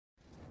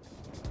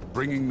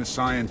bringing the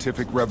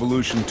scientific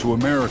revolution to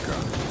America,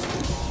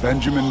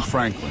 Benjamin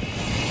Franklin.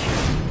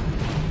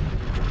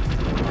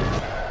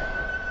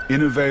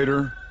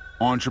 Innovator,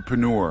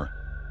 entrepreneur,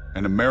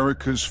 and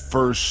America's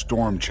first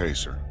storm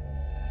chaser.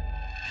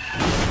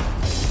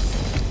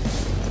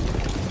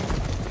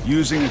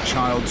 Using a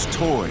child's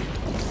toy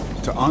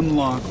to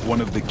unlock one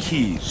of the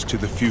keys to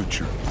the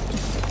future.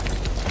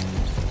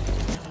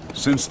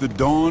 Since the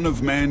dawn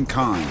of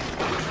mankind,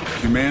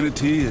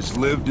 humanity has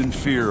lived in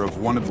fear of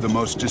one of the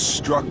most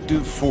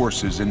destructive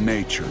forces in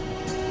nature,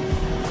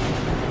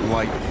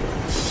 lightning.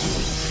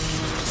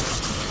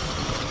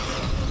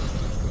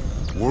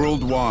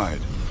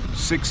 Worldwide,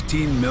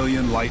 16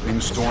 million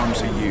lightning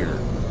storms a year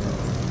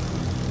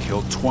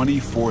kill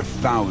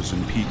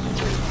 24,000 people.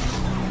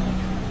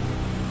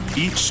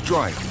 Each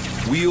strike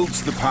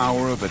wields the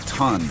power of a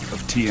ton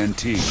of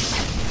TNT.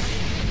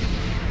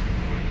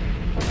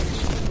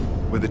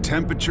 With a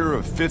temperature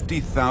of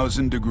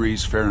 50,000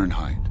 degrees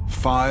Fahrenheit,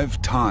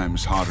 5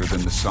 times hotter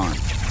than the sun.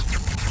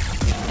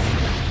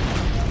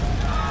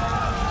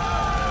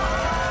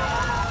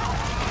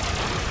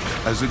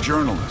 As a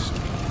journalist,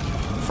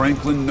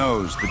 Franklin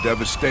knows the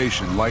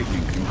devastation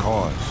lightning can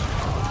cause.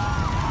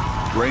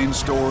 Grain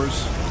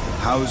stores,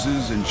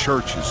 houses, and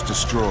churches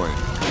destroyed.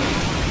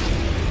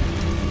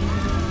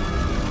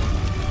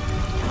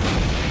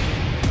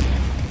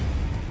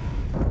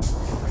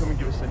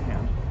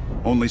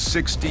 Only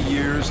 60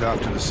 years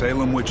after the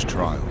Salem witch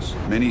trials,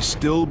 many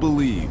still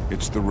believe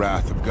it's the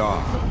wrath of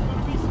God.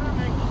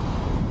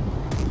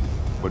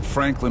 But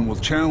Franklin will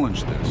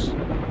challenge this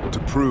to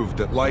prove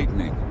that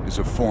lightning is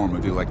a form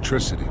of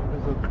electricity.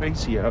 It's a little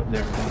crazy out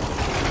there.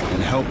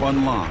 And help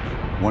unlock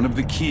one of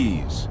the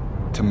keys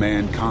to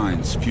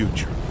mankind's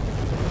future.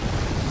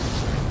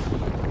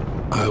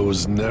 I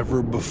was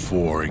never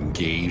before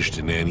engaged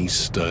in any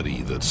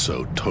study that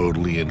so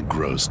totally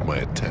engrossed my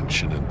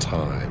attention and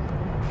time.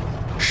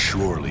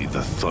 Surely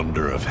the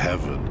thunder of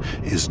heaven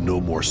is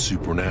no more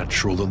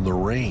supernatural than the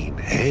rain,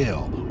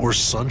 hail, or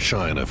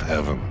sunshine of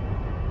heaven.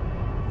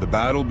 The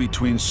battle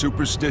between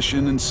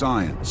superstition and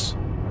science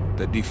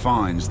that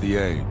defines the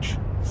age.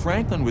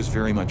 Franklin was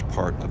very much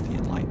part of the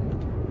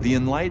Enlightenment. The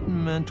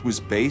Enlightenment was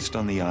based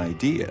on the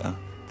idea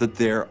that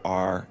there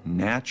are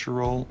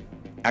natural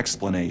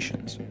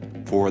explanations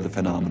for the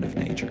phenomena of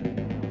nature.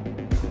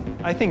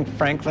 I think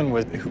Franklin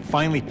was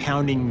finally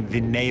pounding the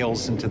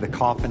nails into the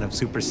coffin of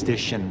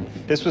superstition.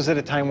 This was at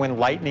a time when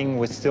lightning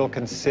was still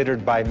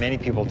considered by many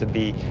people to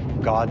be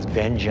God's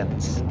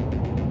vengeance.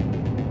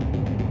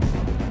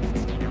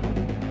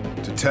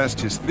 To test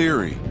his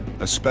theory,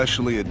 a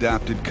specially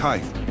adapted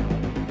kite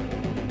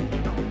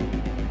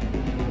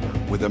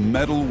with a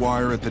metal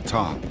wire at the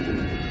top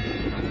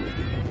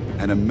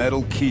and a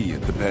metal key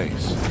at the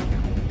base.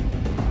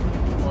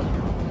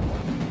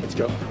 Let's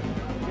go.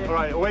 All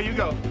right, away you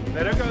go.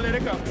 Let it go, let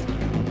it go.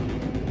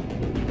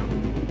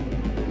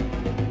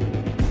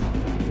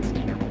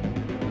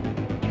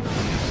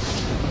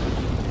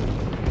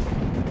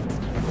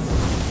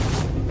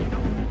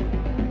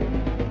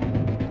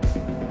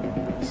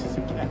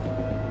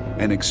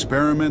 An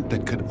experiment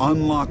that could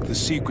unlock the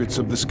secrets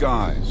of the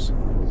skies.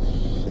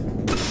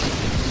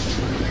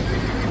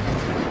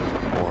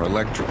 Or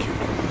electrocute.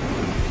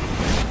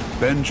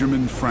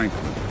 Benjamin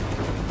Franklin,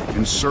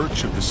 in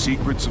search of the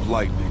secrets of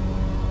lightning,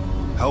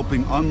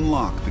 helping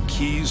unlock the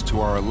keys to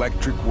our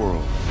electric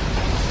world.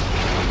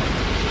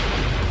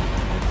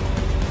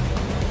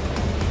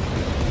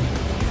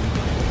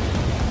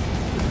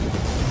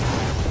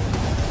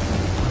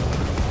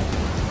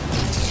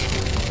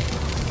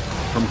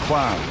 From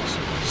clouds,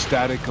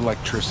 static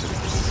electricity.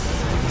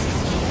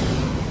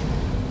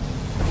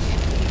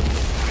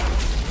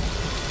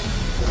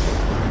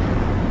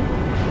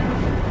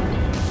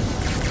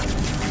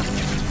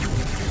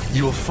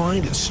 You will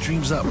find it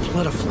streams out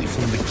plentifully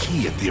from the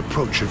key at the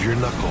approach of your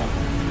knuckle.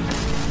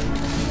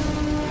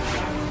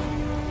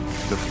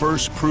 The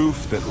first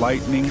proof that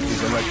lightning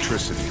is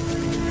electricity.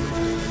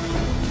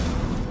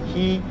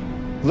 He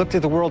looked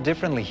at the world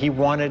differently. He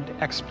wanted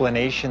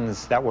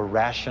explanations that were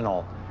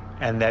rational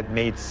and that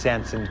made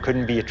sense and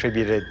couldn't be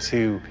attributed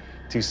to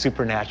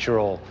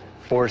supernatural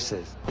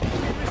forces.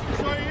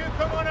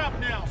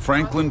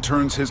 Franklin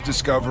turns his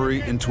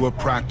discovery into a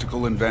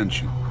practical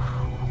invention.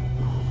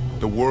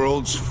 The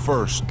world's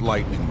first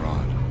lightning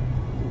rod.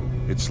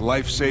 Its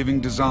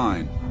life-saving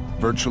design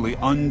virtually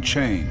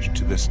unchanged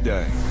to this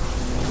day.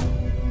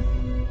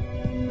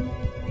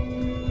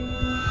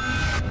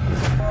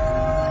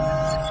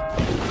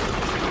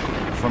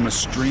 From a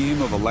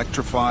stream of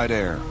electrified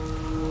air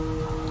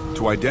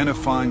to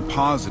identifying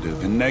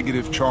positive and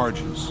negative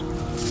charges,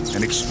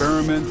 an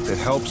experiment that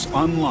helps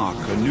unlock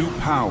a new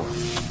power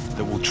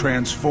that will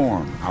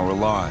transform our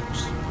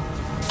lives.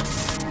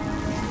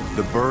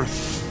 The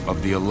birth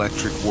of the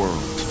electric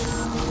world.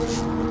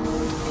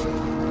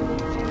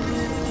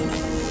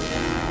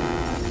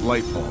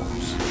 Light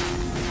bulbs,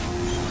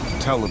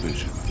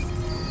 television,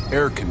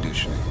 air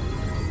conditioning,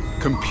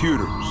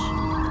 computers.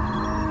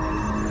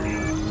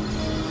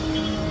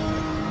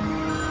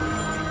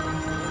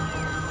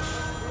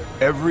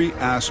 every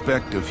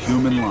aspect of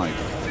human life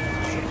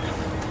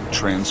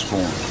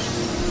transformed.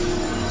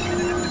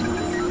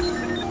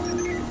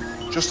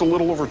 Just a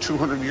little over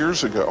 200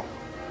 years ago,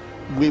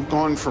 we've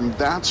gone from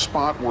that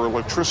spot where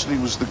electricity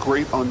was the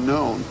great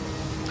unknown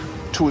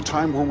to a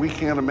time where we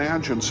can't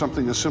imagine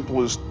something as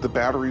simple as the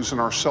batteries in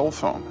our cell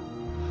phone.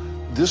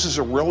 This is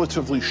a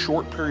relatively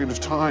short period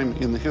of time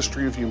in the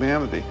history of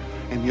humanity,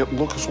 and yet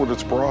look at what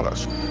it's brought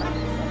us.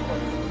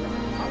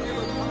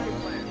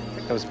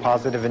 Those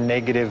positive and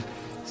negative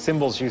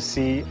symbols you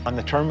see on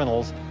the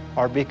terminals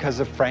are because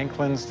of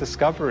Franklin's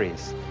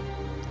discoveries.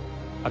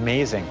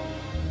 Amazing.